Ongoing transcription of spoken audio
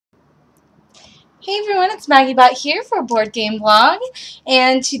Hey everyone, it's Maggibot here for a board game vlog,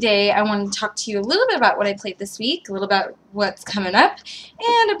 and today I want to talk to you a little bit about what I played this week, a little about what's coming up,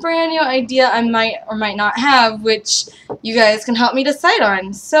 and a brand new idea I might or might not have, which you guys can help me decide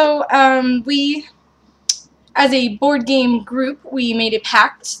on. So, as a board game group, we made a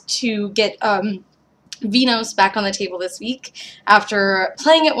pact to get Vinhos back on the table this week after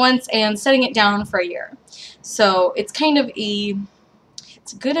playing it once and setting it down for a year. So it's kind of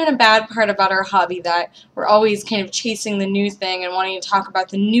it's a good and a bad part about our hobby that we're always kind of chasing the new thing and wanting to talk about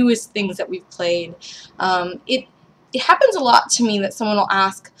the newest things that we've played. It happens a lot to me that someone will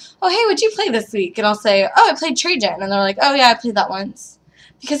ask, "Oh, hey, what'd you play this week?" And I'll say, "Oh, I played Trajan," and they're like, "Oh yeah, I played that once."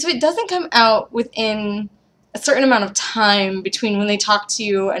 Because if it doesn't come out within a certain amount of time between when they talk to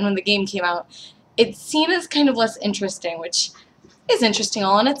you and when the game came out, it's seen as kind of less interesting, which is interesting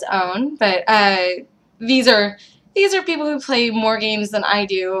all on its own, but these are people who play more games than I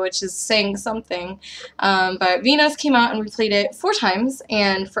do, which is saying something. But Vinhos came out and we played it 4 times,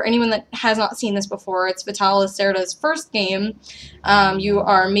 and for anyone that has not seen this before, it's Vital Lacerda's first game. You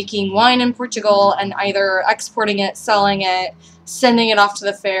are making wine in Portugal and either exporting it, selling it, sending it off to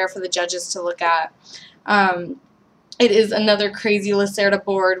the fair for the judges to look at. It is another crazy Lacerda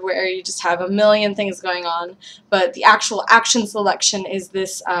board where you just have a million things going on, but the actual action selection is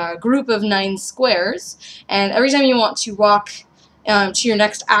this group of 9 squares, and every time you want to walk to your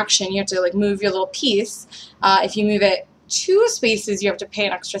next action, you have to move your little piece. If you move it 2 spaces, you have to pay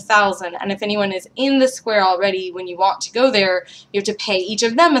an extra 1,000, and if anyone is in the square already when you want to go there, you have to pay each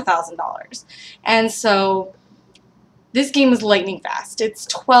of them $1,000. And so this game is lightning fast. It's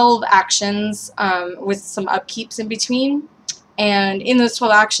 12 actions with some upkeeps in between, and in those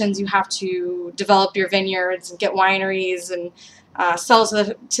 12 actions you have to develop your vineyards and get wineries and sell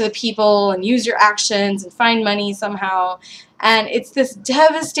to the people and use your actions and find money somehow. And it's this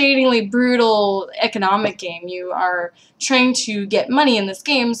devastatingly brutal economic game. You are trying to get money in this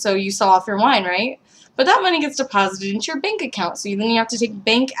game, so you sell off your wine, right? But that money gets deposited into your bank account, so then you have to take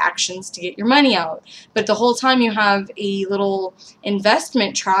bank actions to get your money out. But the whole time you have a little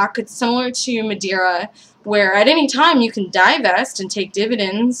investment track. It's similar to Madeira, where at any time you can divest and take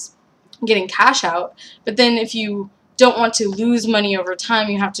dividends, getting cash out. But then if you don't want to lose money over time,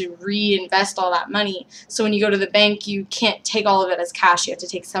 you have to reinvest all that money. So when you go to the bank, you can't take all of it as cash. You have to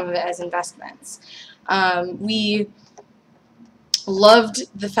take some of it as investments. We loved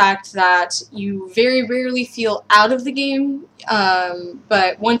the fact that you very rarely feel out of the game,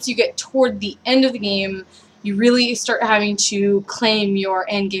 but once you get toward the end of the game, you really start having to claim your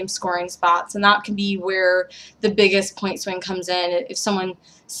end-game scoring spots, and that can be where the biggest point swing comes in. If someone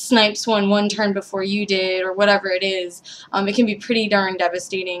snipes one turn before you did, or whatever it is, it can be pretty darn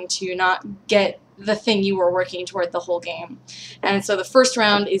devastating to not get the thing you were working toward the whole game. And so the first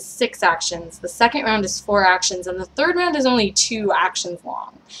round is 6 actions, the second round is 4 actions, and the third round is only 2 actions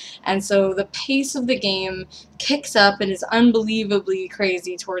long. And so the pace of the game kicks up and is unbelievably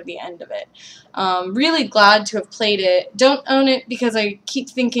crazy toward the end of it. Really glad to have played it. Don't own it because I keep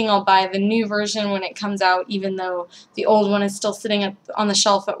thinking I'll buy the new version when it comes out, even though the old one is still sitting on the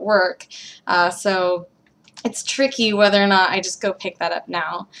shelf at work. So it's tricky whether or not I just go pick that up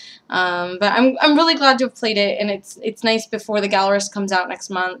now. But I'm really glad to have played it, and it's nice before the Gallerist comes out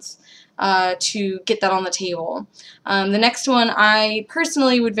next month to get that on the table. The next one I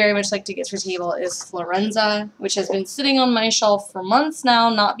personally would very much like to get to the table is Florenza, which has been sitting on my shelf for months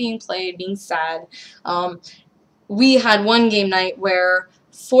now, not being played, being sad. We had one game night where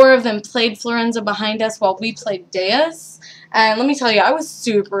 4 of them played Florenza behind us while we played Deus, and let me tell you, I was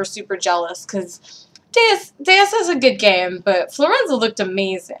super jealous because Deus is a good game, but Florenza looked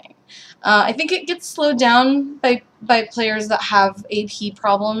amazing. I think it gets slowed down by players that have AP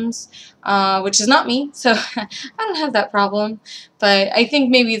problems, which is not me, so I don't have that problem. But I think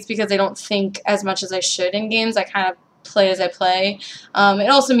maybe it's because I don't think as much as I should in games. I kind of play as I play. It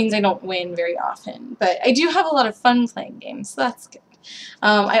also means I don't win very often, but I do have a lot of fun playing games, so that's good.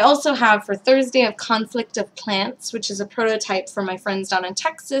 I also have for Thursday a Conflict of Plants, which is a prototype for my friends down in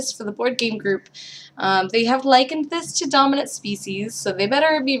Texas for the board game group. They have likened this to Dominant Species, so they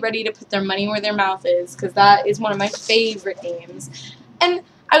better be ready to put their money where their mouth is, because that is one of my favorite games. And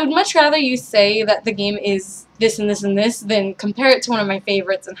I would much rather you say that the game is this and this and this than compare it to one of my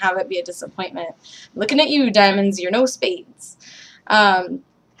favorites and have it be a disappointment. Looking at you, Diamonds, you're no spades.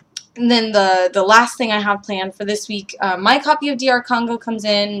 And then the last thing I have planned for this week, my copy of DR Congo comes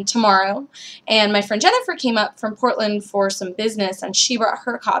in tomorrow, and my friend Jennifer came up from Portland for some business, and she brought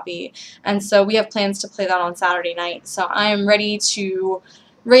her copy, and so we have plans to play that on Saturday night. So I am ready to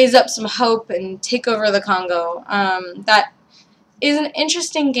raise up some hope and take over the Congo. That is an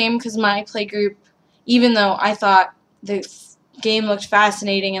interesting game because my play group even though I thought the game looked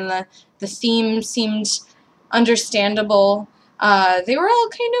fascinating and the theme seemed understandable, they were all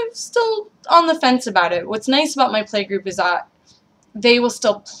kind of still on the fence about it. What's nice about my play group is that they will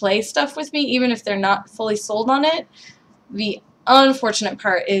still play stuff with me even if they're not fully sold on it. The unfortunate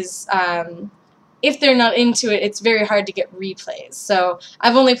part is if they're not into it, it's very hard to get replays. So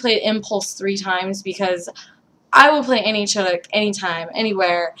I've only played Impulse 3 times because I will play any Chattin anytime,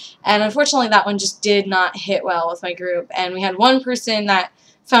 anywhere, and unfortunately that one just did not hit well with my group, and we had one person that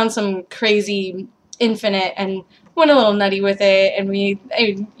found some crazy infinite and went a little nutty with it, and you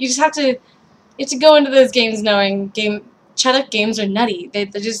just have to go into those games knowing Chattin games are nutty. They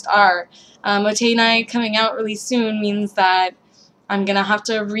just are. Otay and I coming out really soon means that I'm gonna have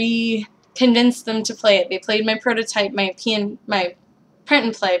to convince them to play it. They played my prototype, my print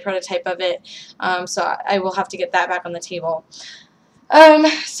and play prototype of it, so I will have to get that back on the table.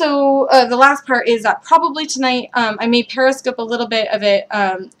 The last part is that probably tonight I may periscope a little bit of it.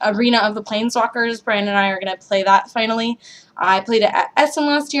 Arena of the Planeswalkers, Brian and I are going to play that finally. I played it at Essen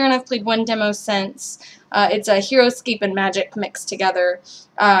last year and I've played one demo since. It's a Heroescape and Magic mixed together.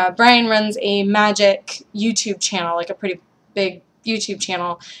 Brian runs a Magic YouTube channel, like a pretty big YouTube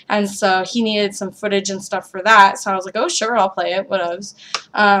channel, and so he needed some footage and stuff for that, so I was like, oh sure, I'll play it, whatevs.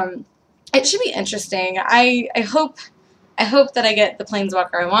 It should be interesting. I hope that I get the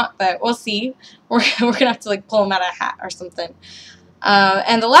Planeswalker I want, but we'll see. We're gonna have to like pull him out of a hat or something.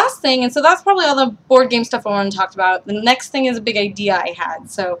 And the last thing, and so that's probably all the board game stuff I want to talk about. The next thing is a big idea I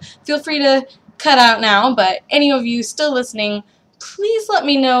had, so feel free to cut out now, but any of you still listening, please let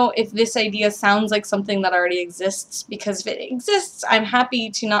me know if this idea sounds like something that already exists, because if it exists, I'm happy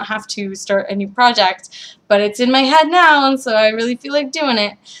to not have to start a new project, but it's in my head now, and so I really feel like doing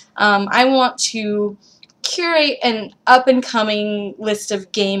it. I want to curate an up-and-coming list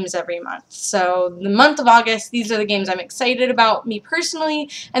of games every month. So the month of August, these are the games I'm excited about, me personally,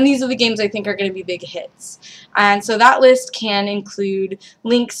 and these are the games I think are going to be big hits. And so that list can include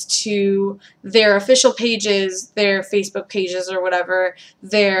links to their official pages, their Facebook pages or whatever,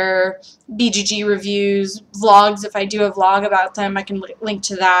 their BGG reviews, vlogs. If I do a vlog about them, I can link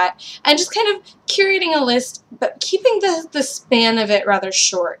to that, and just kind of curating a list, but keeping the span of it rather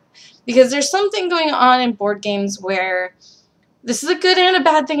short. Because there's something going on in board games where, this is a good and a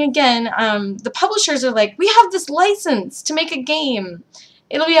bad thing again, the publishers are like, we have this license to make a game.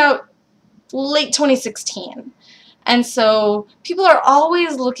 It'll be out late 2016. And so people are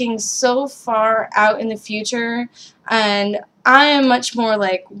always looking so far out in the future, and I am much more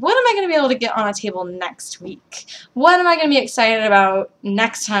like, what am I going to be able to get on a table next week? What am I going to be excited about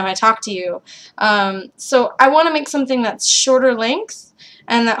next time I talk to you? So I want to make something that's shorter length,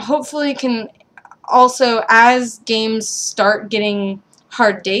 and that hopefully can also, as games start getting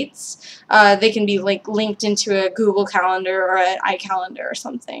hard dates, they can be like linked into a Google Calendar or an iCalendar or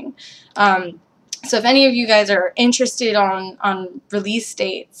something. So if any of you guys are interested on release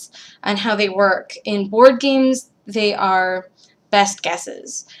dates and how they work, in board games, they are best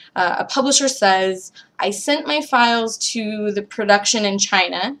guesses. A publisher says, I sent my files to the production in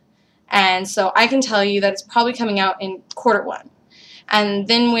China, and so I can tell you that it's probably coming out in Q1. And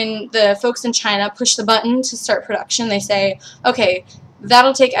then when the folks in China push the button to start production, they say, okay,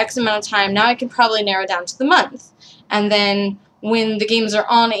 that'll take X amount of time. Now I can probably narrow down to the month. And then when the games are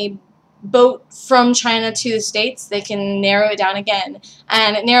on a boat from China to the States, they can narrow it down again.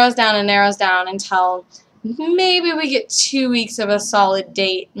 And it narrows down until maybe we get 2 weeks of a solid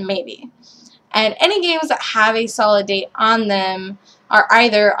date, maybe. And any games that have a solid date on them are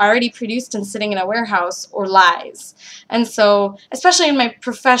either already produced and sitting in a warehouse or lies. And so, especially in my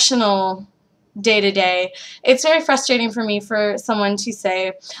professional day-to-day, it's very frustrating for me for someone to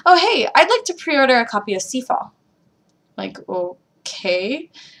say, oh hey, I'd like to pre-order a copy of Seafall. Like, okay,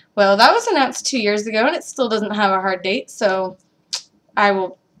 well that was announced 2 years ago and it still doesn't have a hard date, so I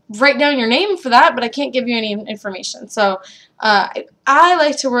will write down your name for that, but I can't give you any information. So I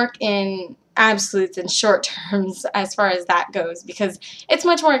like to work in absolutes and short terms as far as that goes, because it's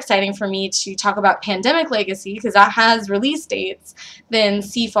much more exciting for me to talk about Pandemic Legacy, because that has release dates, than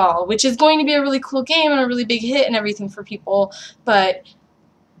Seafall, which is going to be a really cool game and a really big hit and everything for people, but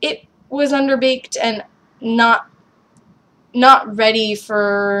it was underbaked and not ready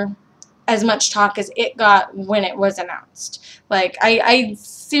for as much talk as it got when it was announced. Like, I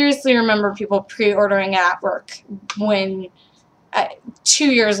seriously remember people pre-ordering at work when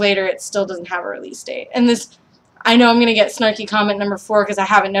 2 years later it still doesn't have a release date. And this, I know I'm going to get snarky comment number 4 because I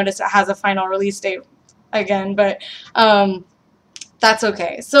haven't noticed it has a final release date again, but that's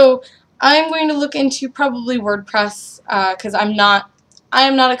okay. So I'm going to look into probably WordPress because I'm not I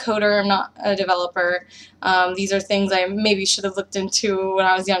am not a coder, I'm not a developer. These are things I maybe should have looked into when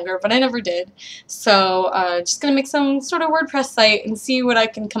I was younger, but I never did. So just going to make some sort of WordPress site and see what I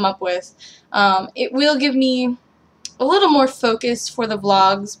can come up with. It will give me a little more focus for the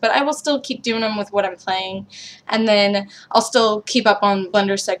vlogs, but I will still keep doing them with what I'm playing. And then I'll still keep up on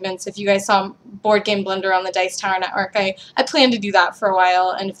Blender segments. If you guys saw Board Game Blender on the Dice Tower Network, I plan to do that for a while,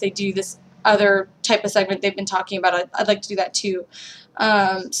 and if they do this other type of segment they've been talking about, I'd like to do that too.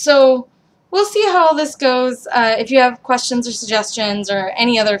 So we'll see how all this goes. If you have questions or suggestions or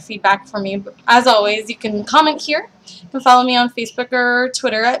any other feedback for me, as always, you can comment here. You can follow me on Facebook or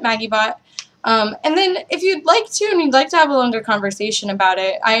Twitter at Maggibot. And then if you'd like to and you'd like to have a longer conversation about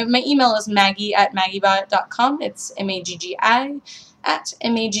it, my email is maggie@maggibot.com. It's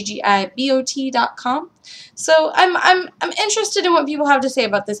MAGGI@MAGGIBOT.com. So I'm interested in what people have to say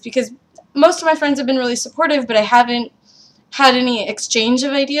about this, because most of my friends have been really supportive, but I haven't had any exchange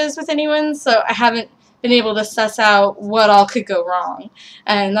of ideas with anyone, so I haven't been able to suss out what all could go wrong.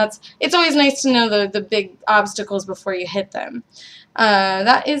 And it's always nice to know the big obstacles before you hit them.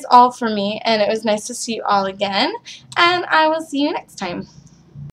 That is all for me, and it was nice to see you all again, and I will see you next time.